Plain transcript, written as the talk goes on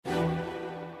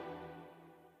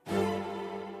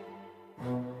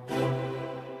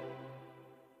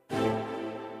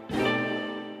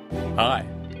Hi,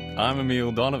 I'm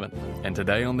Emile Donovan, and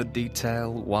today on The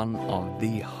Detail, one of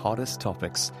the hottest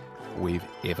topics we've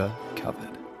ever covered.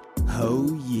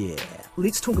 Oh yeah.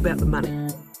 Let's talk about the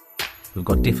money. We've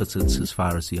got deficits as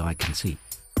far as the eye can see.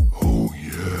 Oh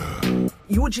yeah.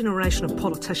 Your generation of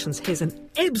politicians has an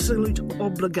absolute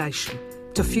obligation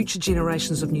to future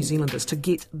generations of New Zealanders to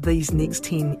get these next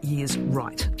 10 years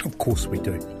right. Of course we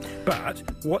do. But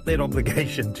what that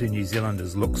obligation to New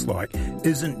Zealanders looks like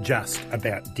isn't just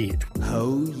about debt.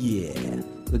 Oh yeah.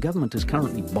 The government is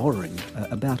currently borrowing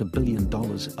about $1 billion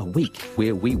a week.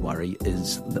 Where we worry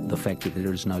is the fact that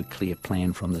there is no clear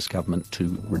plan from this government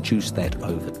to reduce that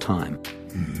over time.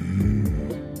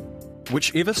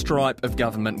 Whichever stripe of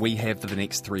government we have for the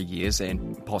next 3 years,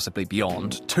 and possibly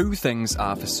beyond, two things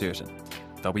are for certain.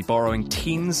 They'll be borrowing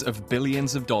tens of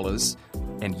billions of dollars,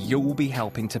 and you'll be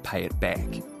helping to pay it back.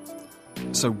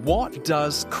 So what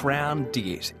does Crown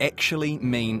debt actually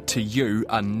mean to you,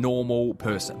 a normal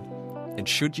person? And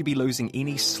should you be losing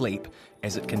any sleep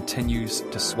as it continues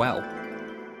to swell?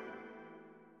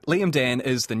 Liam Dan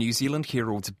is the New Zealand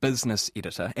Herald's business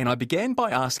editor, and I began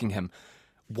by asking him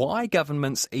why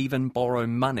governments even borrow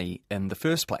money in the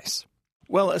first place.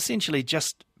 Well, essentially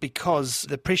just because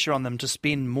the pressure on them to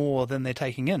spend more than they're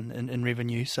taking in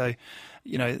revenue. So,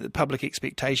 you know, the public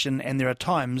expectation, and there are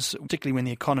times, particularly when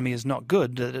the economy is not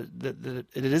good, that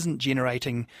it isn't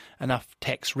generating enough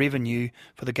tax revenue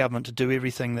for the government to do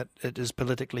everything that it is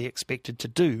politically expected to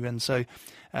do. And so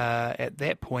at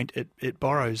that point, it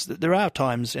borrows. There are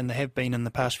times, and there have been in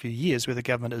the past few years, where the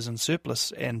government is in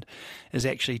surplus and is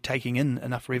actually taking in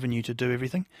enough revenue to do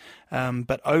everything.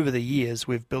 But over the years,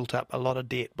 we've built up a lot of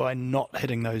debt by not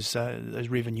hitting those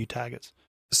revenue targets.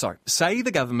 So, say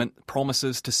the government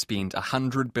promises to spend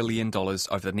 $100 billion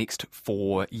over the next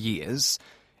 4 years,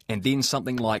 and then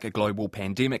something like a global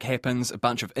pandemic happens, a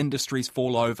bunch of industries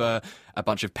fall over, a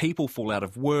bunch of people fall out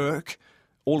of work.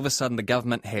 All of a sudden, the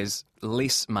government has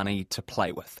less money to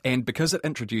play with. And because it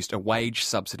introduced a wage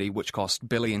subsidy which cost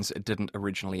billions it didn't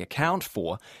originally account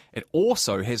for, it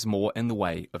also has more in the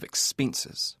way of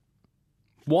expenses.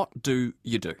 What do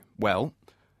you do? Well,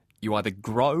 you either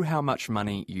grow how much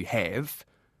money you have,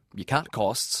 you cut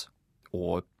costs,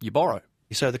 or you borrow.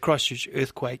 So the Christchurch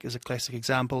earthquake is a classic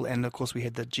example, and of course we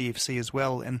had the GFC as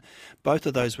well, and both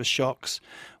of those were shocks.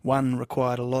 One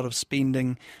required a lot of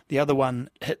spending, the other one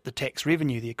hit the tax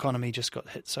revenue. The economy just got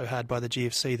hit so hard by the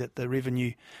GFC that the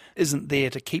revenue isn't there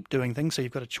to keep doing things, so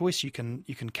you've got a choice. You can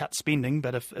cut spending,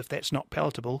 but if that's not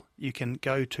palatable, you can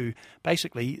go to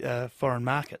basically foreign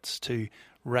markets to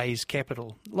raise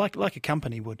capital, like a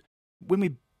company would. When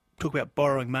we talk about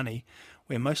borrowing money,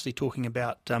 we're mostly talking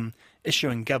about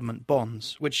issuing government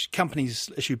bonds, which companies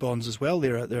issue bonds as well.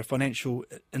 They're a financial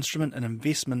instrument, an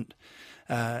investment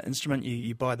instrument.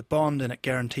 You buy the bond and it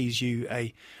guarantees you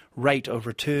a rate of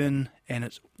return, and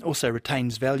it also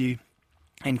retains value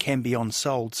and can be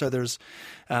on-sold. So there's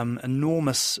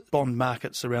enormous bond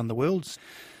markets around the world,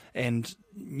 and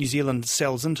New Zealand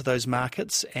sells into those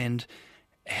markets, and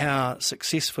how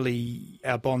successfully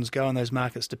our bonds go in those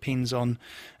markets depends on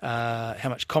how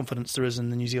much confidence there is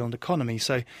in the New Zealand economy.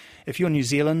 So if you're New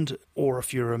Zealand, or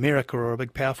if you're America or a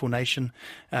big powerful nation,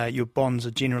 your bonds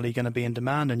are generally going to be in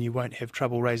demand and you won't have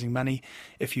trouble raising money.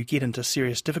 If you get into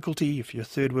serious difficulty, if you're a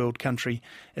third world country,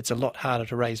 it's a lot harder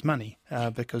to raise money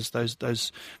because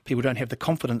those people don't have the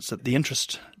confidence that the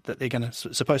interest that they're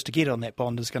supposed to get on that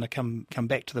bond is going to come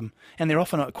back to them. And they're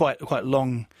often quite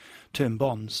long-term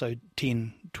bonds, so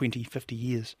 10, 20, 50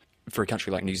 years. For a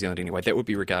country like New Zealand anyway, that would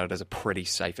be regarded as a pretty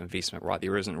safe investment, right?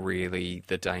 There isn't really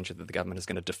the danger that the government is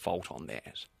going to default on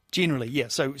that. Generally, yeah.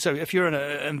 So if you're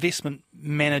an investment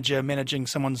manager managing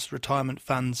someone's retirement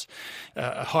funds,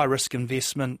 a high-risk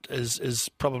investment is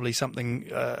probably something,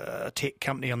 a tech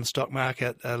company on the stock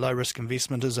market. A low-risk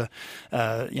investment is a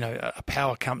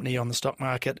power company on the stock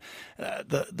market.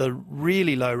 The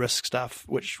really low-risk stuff,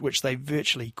 which they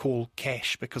virtually call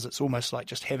cash because it's almost like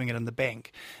just having it in the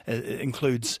bank, it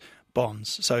includes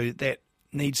bonds. So that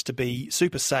needs to be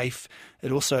super safe.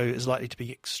 It also is likely to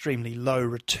be extremely low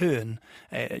return,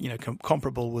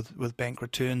 comparable with bank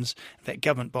returns. In fact,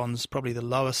 government bonds probably the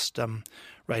lowest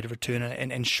rate of return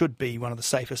and should be one of the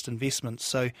safest investments.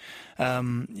 So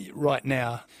right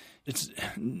now, it's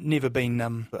never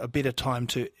been a better time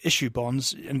to issue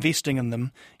bonds. Investing in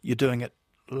them, you're doing it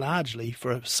largely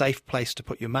for a safe place to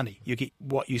put your money. You get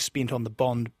what you spent on the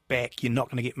bond back. You're not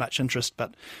going to get much interest,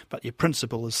 but your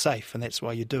principal is safe, and that's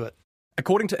why you do it.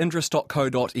 According to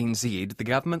interest.co.nz, the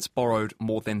government's borrowed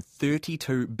more than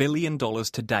 $32 billion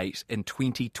to date in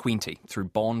 2020 through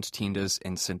bond tenders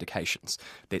and syndications.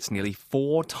 That's nearly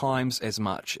 4 times as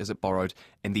much as it borrowed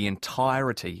in the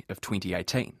entirety of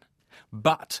 2018.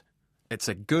 But it's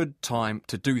a good time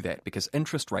to do that because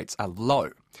interest rates are low.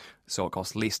 So it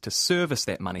costs less to service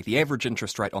that money. The average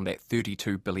interest rate on that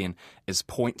 $32 billion is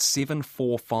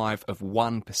 0.745 of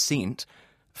 1%,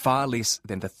 far less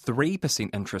than the 3%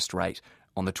 interest rate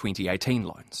on the 2018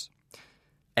 loans.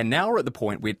 And now we're at the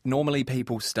point where normally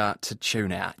people start to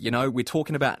tune out. You know, we're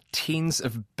talking about tens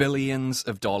of billions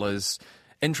of dollars,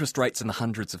 interest rates in the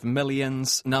hundreds of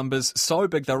millions, numbers so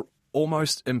big they're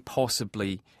almost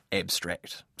impossibly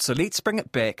abstract. So let's bring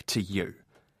it back to you.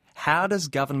 How does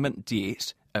government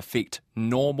debt affect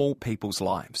normal people's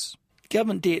lives?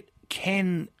 Government debt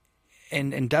can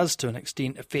and does to an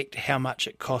extent affect how much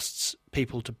it costs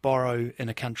people to borrow in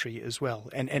a country as well,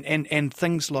 and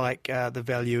things like the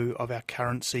value of our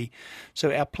currency.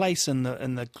 So our place in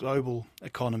the global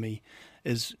economy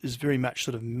is very much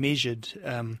sort of measured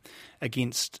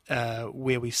against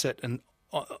where we sit and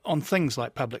on things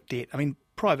like public debt. I mean,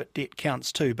 private debt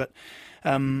counts too, but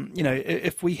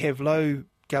if we have low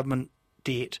government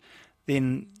debt,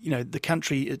 then the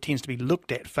country, it tends to be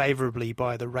looked at favourably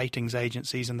by the ratings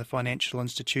agencies and the financial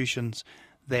institutions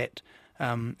that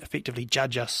effectively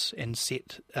judge us and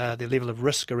set the level of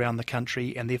risk around the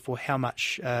country and therefore how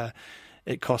much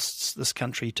it costs this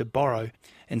country to borrow.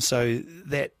 And so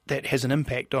that has an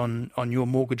impact on your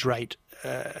mortgage rate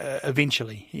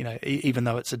eventually, even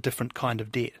though it's a different kind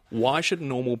of debt. Why should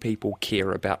normal people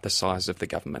care about the size of the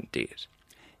government debt?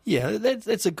 Yeah,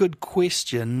 that's a good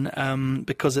question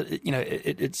because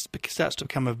it starts to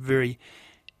become a very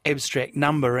abstract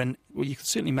number, and you can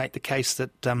certainly make the case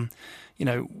that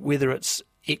whether it's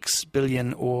X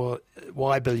billion or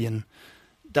Y billion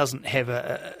doesn't have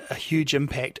a huge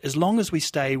impact as long as we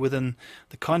stay within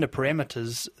the kind of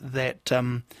parameters that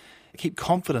keep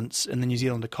confidence in the New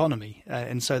Zealand economy,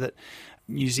 and so that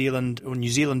New Zealand or New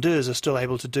Zealanders are still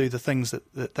able to do the things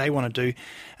that they want to do.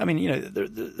 I mean,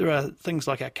 there are things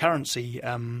like our currency,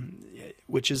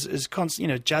 which is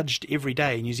constant, judged every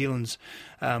day. New Zealand's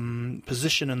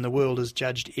position in the world is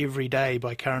judged every day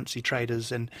by currency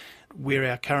traders, and where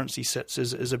our currency sits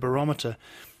is a barometer,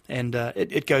 and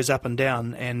it goes up and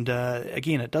down. And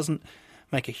again, it doesn't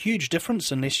make a huge difference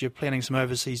unless you're planning some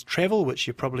overseas travel, which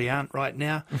you probably aren't right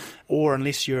now, or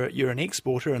unless you're an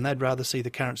exporter and they'd rather see the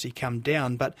currency come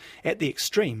down. But at the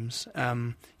extremes,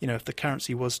 if the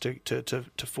currency was to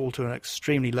fall to an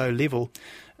extremely low level,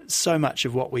 so much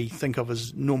of what we think of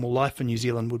as normal life in New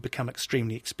Zealand would become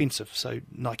extremely expensive. So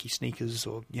Nike sneakers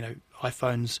or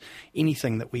iPhones,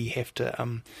 anything that we have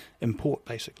to import,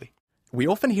 basically. We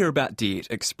often hear about debt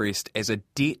expressed as a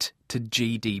debt to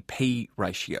GDP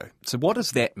ratio. So what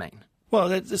does that mean? Well,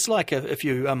 it's like if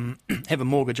you have a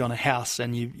mortgage on a house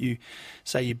and you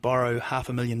say you borrow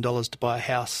 $500,000 to buy a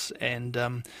house, and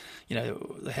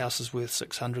the house is worth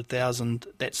 $600,000.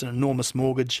 That's an enormous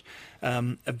mortgage.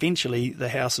 Eventually, the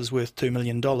house is worth $2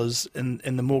 million,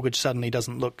 and the mortgage suddenly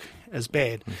doesn't look as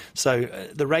bad. So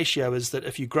the ratio is that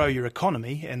if you grow your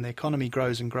economy, and the economy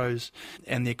grows and grows,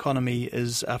 and the economy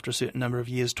is after a certain number of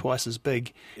years twice as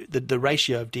big, the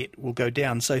ratio of debt will go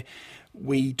down. So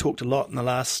we talked a lot in the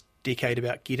last decade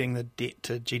about getting the debt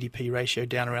to GDP ratio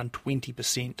down around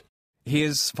 20%.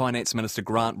 Here's Finance Minister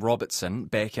Grant Robertson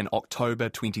back in October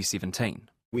 2017.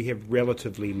 We have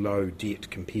relatively low debt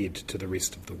compared to the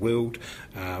rest of the world.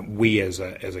 We as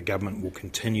a government will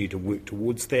continue to work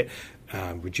towards that,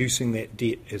 reducing that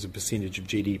debt as a percentage of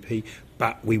GDP,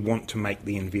 but we want to make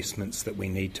the investments that we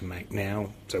need to make now,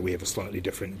 so we have a slightly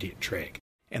different debt track.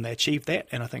 And they achieved that,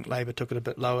 and I think Labor took it a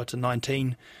bit lower to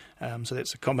 19. So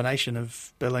that's a combination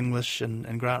of Bill English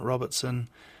and Grant Robertson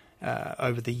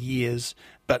over the years.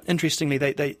 But interestingly,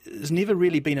 there's never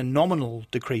really been a nominal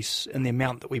decrease in the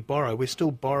amount that we borrow. We're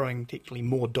still borrowing technically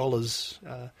more dollars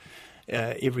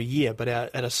every year, but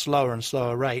at a slower and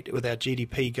slower rate, with our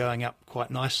GDP going up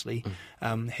quite nicely,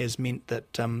 has meant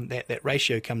that that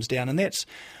ratio comes down. And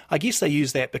I guess they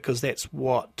use that because that's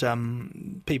what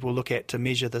people look at to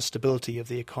measure the stability of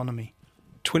the economy.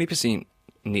 20%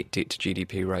 net debt to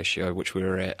GDP ratio, which we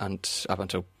were at up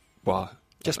until,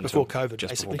 just before COVID,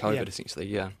 just basically. Before COVID, essentially,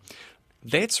 yeah.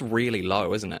 That's really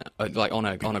low, isn't it? Like on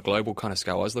a global kind of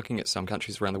scale. I was looking at some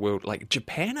countries around the world. Like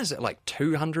Japan is at like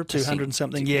 200%. 200 and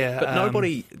something, yeah. But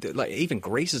nobody, like even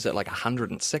Greece is at like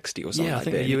 160 or something like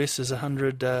that. Yeah, I think the US is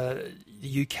 100, the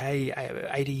UK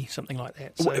 80, something like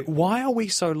that. So why are we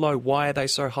so low? Why are they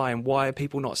so high? And why are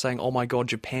people not saying, oh my God,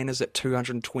 Japan is at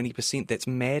 220%? That's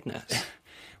madness.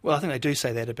 Well, I think they do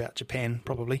say that about Japan,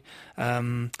 probably.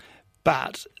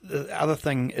 But the other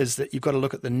thing is that you've got to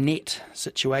look at the net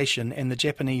situation, and the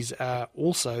Japanese are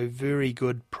also very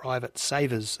good private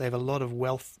savers. They have a lot of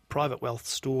wealth, private wealth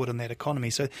stored in that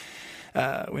economy. So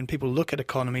when people look at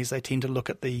economies, they tend to look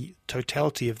at the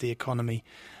totality of the economy.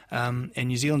 And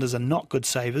New Zealanders are not good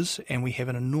savers, and we have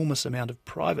an enormous amount of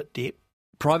private debt.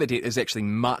 Private debt is actually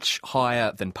much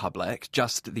higher than public.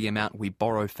 Just the amount we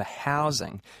borrow for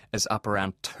housing is up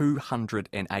around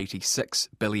 $286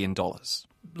 billion.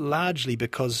 Largely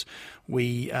because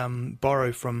we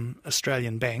borrow from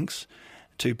Australian banks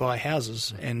to buy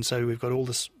houses, and so we've got all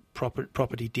this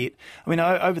property debt. I mean,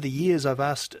 over the years I've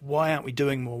asked, why aren't we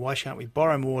doing more? Why shan't we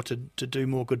borrow more to do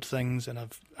more good things? And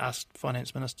I've asked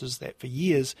finance ministers that for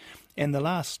years, and the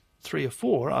last 3 or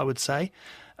 4, I would say,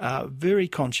 very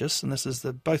conscious, and this is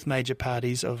both major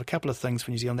parties, of a couple of things for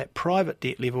New Zealand: that private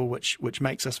debt level, which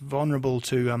makes us vulnerable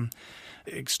to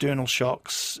external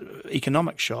shocks,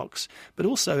 economic shocks, but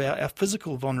also our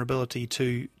physical vulnerability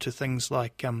to things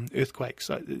like earthquakes.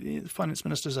 So the finance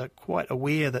ministers are quite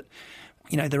aware that,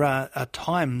 you know, there are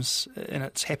times, and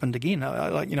it's happened again.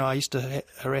 I used to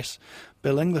harass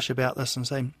Bill English about this and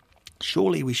say,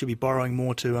 surely we should be borrowing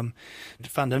more to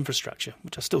fund infrastructure,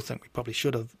 which I still think we probably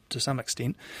should have to some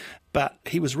extent. But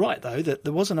he was right, though, that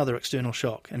there was another external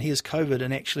shock, and here's COVID,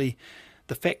 and actually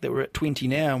the fact that we're at 20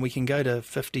 now and we can go to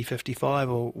 50, 55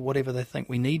 or whatever they think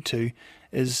we need to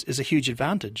is a huge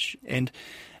advantage. And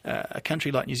a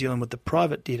country like New Zealand, with the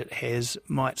private debt it has,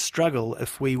 might struggle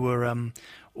if we were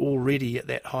already at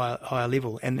that higher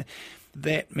level. And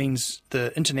that means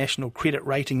the international credit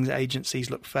ratings agencies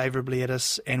look favourably at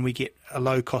us, and we get a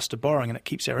low cost of borrowing, and it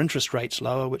keeps our interest rates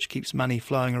lower, which keeps money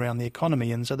flowing around the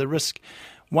economy. And so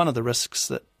one of the risks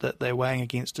that they're weighing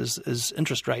against is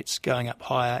interest rates going up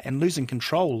higher and losing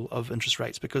control of interest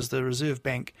rates, because the Reserve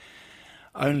Bank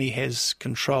only has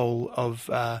control of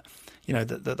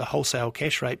the wholesale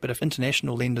cash rate. But if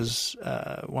international lenders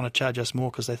want to charge us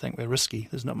more because they think we're risky,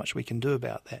 there's not much we can do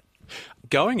about that.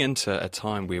 Going into a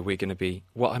time where we're going to be,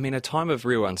 a time of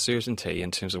real uncertainty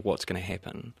in terms of what's going to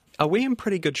happen, are we in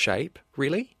pretty good shape,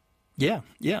 really? Yeah.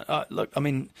 Look, I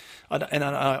mean,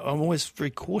 I'm always very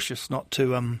cautious not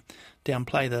to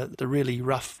downplay the really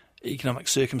rough economic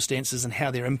circumstances and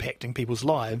how they're impacting people's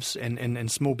lives,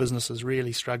 and small businesses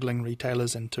really struggling,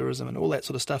 retailers and tourism and all that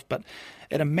sort of stuff. But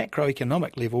at a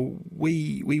macroeconomic level,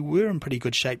 we were in pretty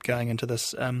good shape going into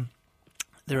this.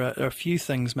 There are a few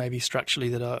things maybe structurally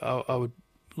that I would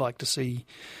like to see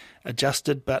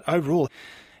adjusted, but overall,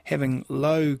 having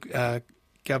low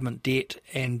government debt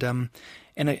and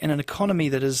an economy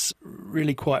that is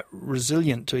really quite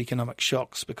resilient to economic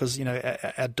shocks, because, you know,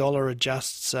 our dollar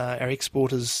adjusts, our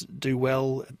exporters do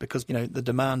well because, you know, the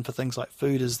demand for things like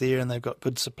food is there, and they've got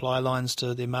good supply lines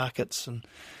to their markets. And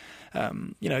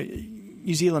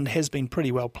New Zealand has been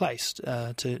pretty well placed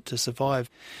to survive.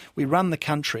 We run the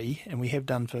country, and we have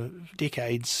done for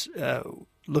decades,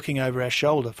 looking over our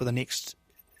shoulder for the next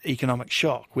economic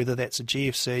shock, whether that's a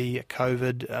GFC, a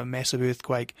COVID, a massive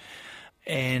earthquake.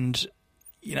 And,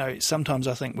 you know, sometimes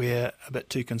I think we're a bit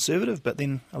too conservative, but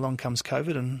then along comes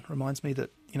COVID and reminds me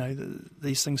that, you know,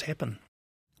 these things happen.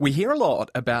 We hear a lot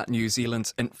about New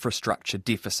Zealand's infrastructure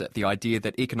deficit, the idea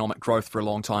that economic growth for a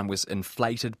long time was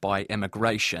inflated by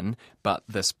immigration, but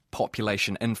this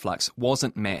population influx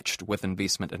wasn't matched with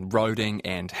investment in roading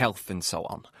and health and so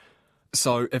on.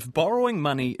 So if borrowing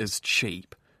money is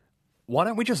cheap, why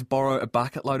don't we just borrow a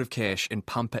bucket load of cash and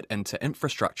pump it into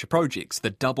infrastructure projects,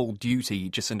 the double duty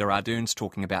Jacinda Ardern's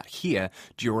talking about here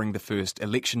during the first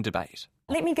election debate?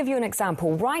 Let me give you an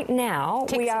example. Right now,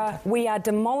 we are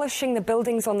demolishing the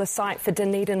buildings on the site for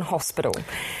Dunedin Hospital.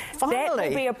 Finally, that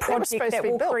will be a project that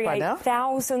will create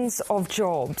thousands of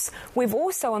jobs. We've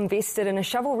also invested in a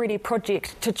shovel-ready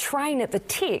project to train at the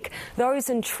tech those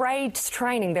in trades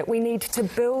training that we need to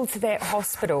build that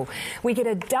hospital. We get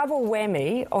a double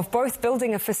whammy of both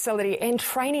building a facility and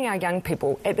training our young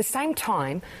people. At the same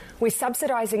time, we're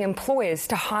subsidising employers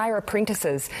to hire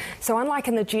apprentices. So unlike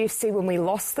in the GFC when we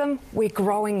lost them, we're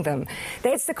growing them.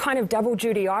 That's the kind of double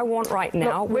duty I want right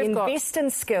now. Look, we invest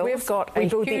in skills, we've got we a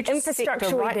build the huge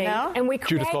infrastructure right we need, now. and we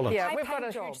create we've got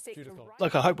a huge sector.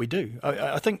 Look, I hope we do.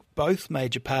 I think both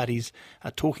major parties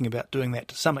are talking about doing that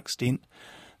to some extent.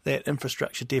 That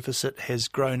infrastructure deficit has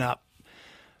grown up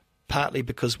partly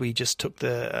because we just took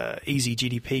the easy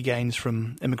GDP gains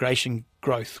from immigration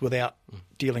growth without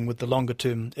dealing with the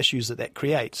longer-term issues that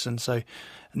creates. And so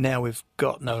now we've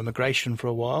got no immigration for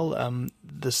a while.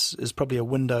 This is probably a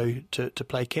window to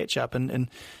play catch-up. And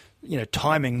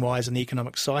timing-wise in the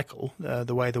economic cycle,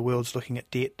 the way the world's looking at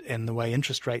debt and the way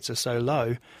interest rates are so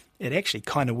low, it actually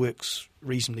kind of works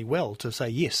reasonably well to say,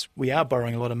 yes, we are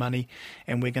borrowing a lot of money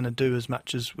and we're going to do as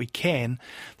much as we can.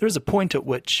 There is a point at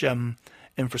which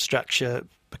infrastructure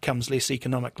becomes less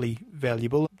economically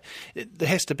valuable. There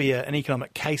has to be an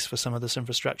economic case for some of this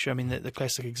infrastructure. I mean, the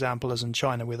classic example is in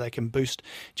China, where they can boost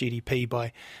GDP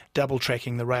by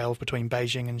double-tracking the rail between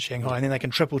Beijing and Shanghai, and then they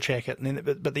can triple-track it. And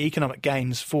then, but the economic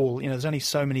gains fall. There's only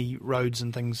so many roads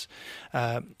and things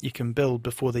you can build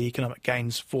before the economic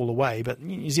gains fall away. But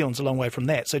New Zealand's a long way from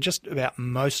that. So just about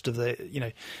most of the,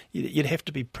 you'd have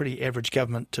to be pretty average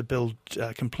government to build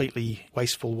completely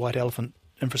wasteful white elephant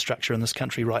infrastructure in this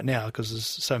country right now, because there's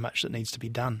so much that needs to be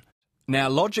done. Now,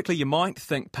 logically, you might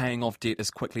think paying off debt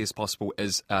as quickly as possible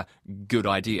is a good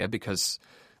idea because,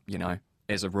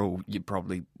 as a rule, you'd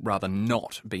probably rather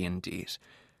not be in debt.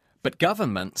 But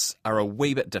governments are a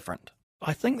wee bit different.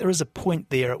 I think there is a point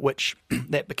there at which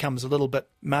that becomes a little bit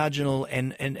marginal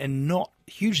and not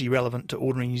hugely relevant to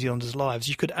ordinary New Zealanders' lives.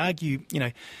 You could argue,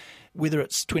 whether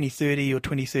it's 2030 or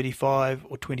 2035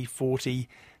 or 2040,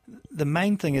 the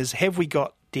main thing is, have we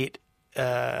got debt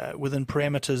within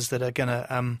parameters that are going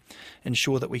to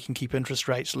ensure that we can keep interest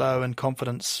rates low and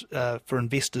confidence for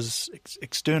investors,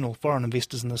 external foreign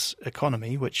investors in this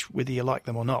economy, which whether you like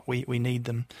them or not, we need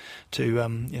them to,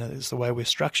 it's the way we're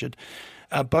structured.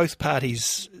 Are both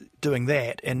parties doing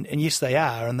that? And yes, they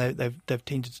are, and they've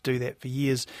tended to do that for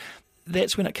years.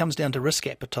 That's when it comes down to risk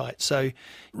appetite. So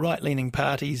right-leaning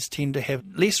parties tend to have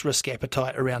less risk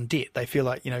appetite around debt. They feel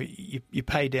like, you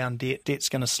pay down debt, debt's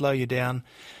going to slow you down.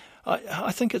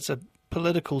 I think it's a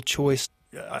political choice.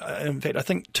 In fact, I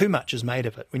think too much is made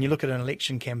of it. When you look at an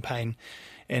election campaign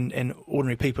and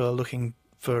ordinary people are looking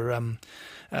for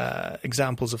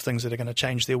examples of things that are going to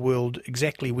change their world,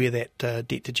 exactly where that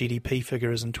debt to GDP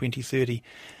figure is in 2030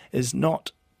 is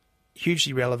not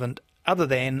hugely relevant, other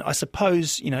than, I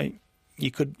suppose,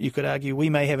 you could argue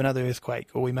we may have another earthquake,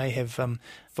 or we may have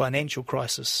financial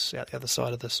crisis out the other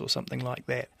side of this, or something like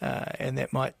that, and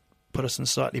that might put us in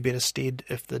slightly better stead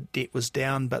if the debt was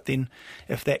down. But then,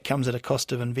 if that comes at a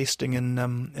cost of investing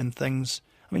in things,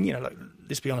 I mean,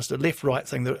 let's be honest, the left-right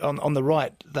thing. On the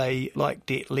right, they like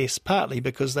debt less, partly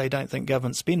because they don't think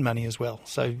governments spend money as well.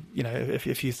 So,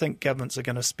 if you think governments are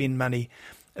going to spend money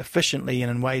efficiently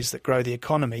and in ways that grow the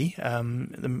economy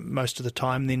most of the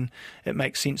time, then it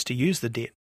makes sense to use the debt.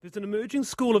 There's an emerging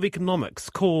school of economics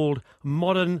called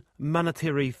modern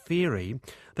monetary theory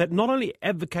that not only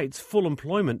advocates full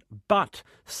employment, but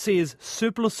says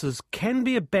surpluses can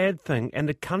be a bad thing,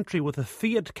 and a country with a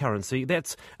fiat currency,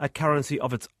 that's a currency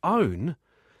of its own,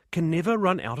 can never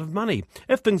run out of money.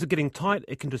 If things are getting tight,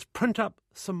 it can just print up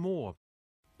some more.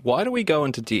 Why do we go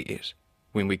into debt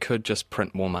when we could just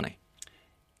print more money?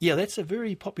 Yeah, that's a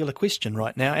very popular question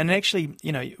right now. And actually,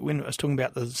 when I was talking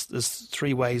about there's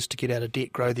three ways to get out of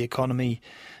debt: grow the economy,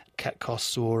 cut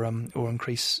costs, or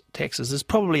increase taxes. There's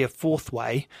probably a fourth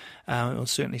way. Or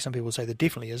certainly, some people say there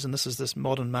definitely is. And this is this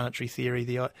modern monetary theory: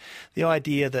 the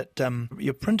idea that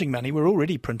you're printing money. We're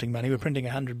already printing money. We're printing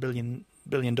 $100 billion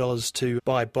to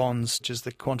buy bonds, which is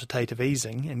the quantitative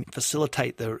easing, and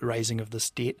facilitate the raising of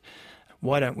this debt.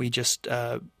 Why don't we just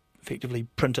effectively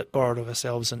print it, borrow it of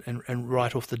ourselves, and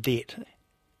write off the debt?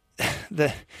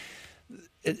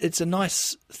 It's a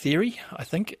nice theory, I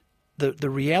think. The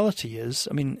reality is,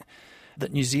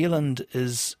 that New Zealand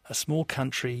is a small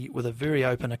country with a very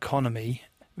open economy,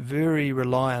 very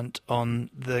reliant on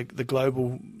the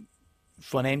global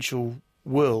financial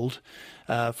world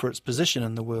for its position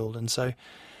in the world. And so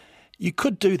you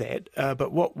could do that,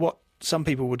 but what some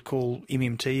people would call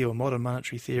MMT or modern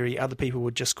monetary theory, other people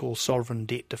would just call sovereign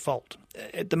debt default.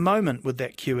 At the moment with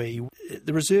that QE,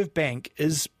 the Reserve Bank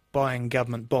is buying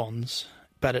government bonds,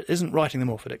 but it isn't writing them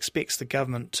off. It expects the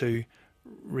government to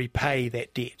repay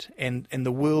that debt, and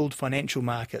the world financial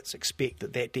markets expect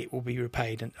that debt will be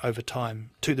repaid over time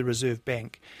to the Reserve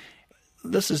Bank.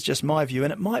 This is just my view,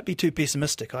 and it might be too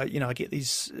pessimistic. I get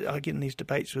in these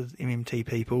debates with MMT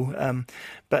people,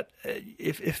 but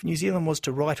if New Zealand was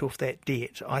to write off that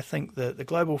debt, I think that the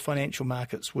global financial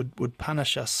markets would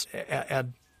punish us. Our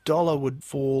dollar would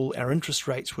fall, our interest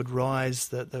rates would rise,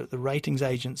 the ratings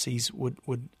agencies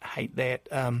would hate that,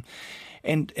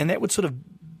 and that would sort of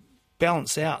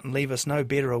balance out and leave us no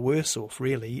better or worse off,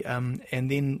 really. And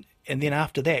then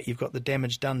after that, you've got the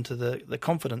damage done to the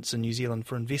confidence in New Zealand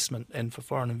for investment and for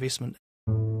foreign investment.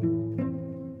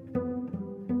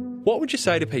 What would you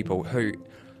say to people who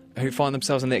find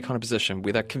themselves in that kind of position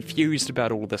where they're confused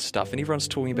about all this stuff, and everyone's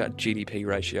talking about GDP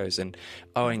ratios and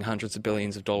owing hundreds of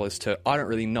billions of dollars to I don't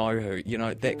really know who,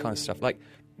 that kind of stuff? Like,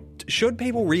 should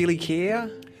people really care?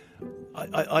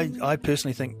 I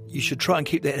personally think you should try and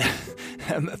keep that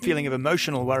feeling of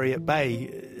emotional worry at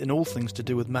bay in all things to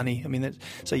do with money. I mean,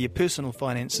 so your personal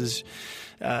finances,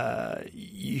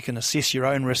 you can assess your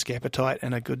own risk appetite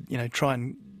and try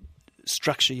and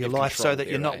structure your life so that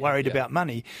you're not worried about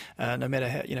money, no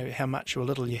matter how much or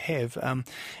little you have.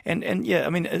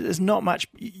 There's not much.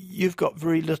 You've got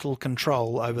very little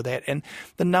control over that, and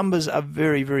the numbers are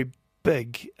very, very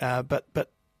big. But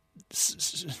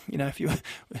if you, I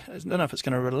don't know if it's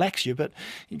going to relax you, but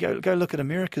you go look at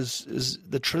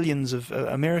the trillions of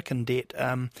American debt.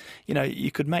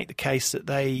 You could make the case that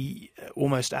they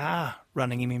almost are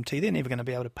running MMT. They're never going to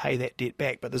be able to pay that debt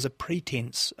back, but there's a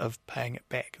pretense of paying it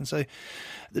back. And so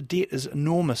the debt is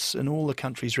enormous in all the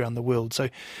countries around the world. So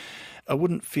I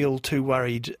wouldn't feel too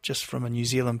worried just from a New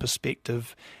Zealand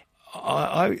perspective.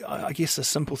 I guess the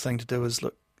simple thing to do is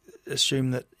assume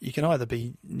that you can either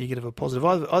be negative or positive.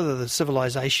 Either the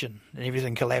civilization and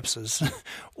everything collapses,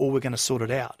 or we're going to sort it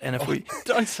out. And if we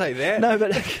don't say that, no,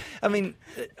 but I mean,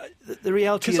 the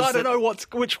reality is because I don't know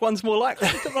which one's more likely.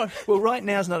 Well, right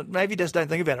now is not. Maybe just don't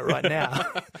think about it right now.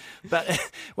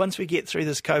 But once we get through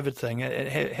this COVID thing,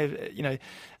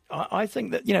 I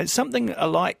think that something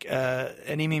like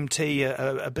an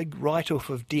MMT, a big write-off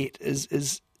of debt,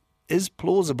 is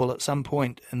plausible at some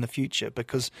point in the future,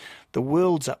 because the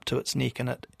world's up to its neck in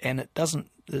it, and there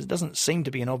doesn't seem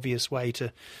to be an obvious way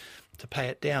to pay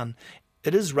it down.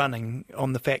 It is running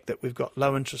on the fact that we've got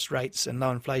low interest rates and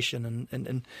low inflation,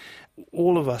 and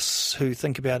all of us who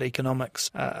think about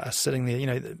economics are sitting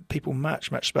there. People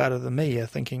much, much smarter than me are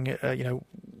thinking,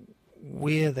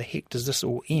 where the heck does this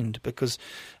all end? Because,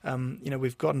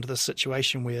 we've gotten to this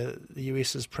situation where the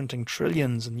US is printing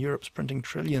trillions and Europe's printing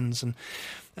trillions, and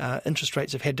interest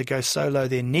rates have had to go so low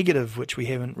they're negative, which we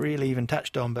haven't really even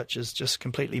touched on, but is just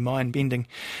completely mind-bending.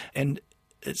 And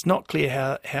it's not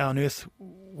clear how on earth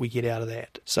we get out of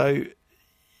that. So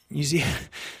New Zealand...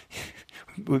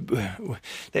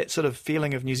 that sort of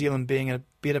feeling of New Zealand being a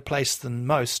better place than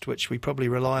most, which we probably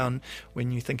rely on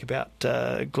when you think about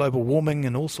global warming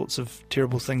and all sorts of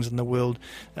terrible things in the world,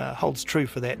 holds true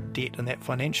for that debt and that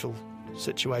financial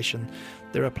situation.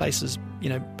 There are places,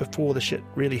 before the shit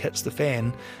really hits the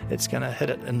fan, it's going to hit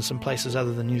it in some places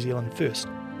other than New Zealand first.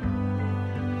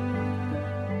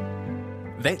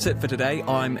 That's it for today.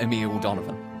 I'm Emile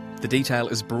Donovan. The Detail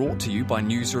is brought to you by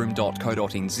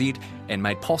newsroom.co.nz and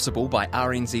made possible by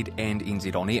RNZ and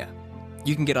NZ On Air.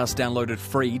 You can get us downloaded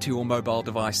free to your mobile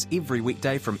device every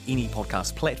weekday from any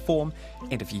podcast platform,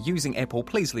 and if you're using Apple,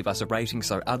 please leave us a rating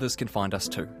so others can find us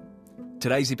too.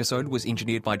 Today's episode was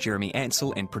engineered by Jeremy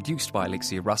Ansell and produced by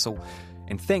Alexia Russell,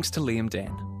 and thanks to Liam Dan.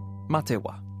 Mā te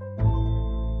wā.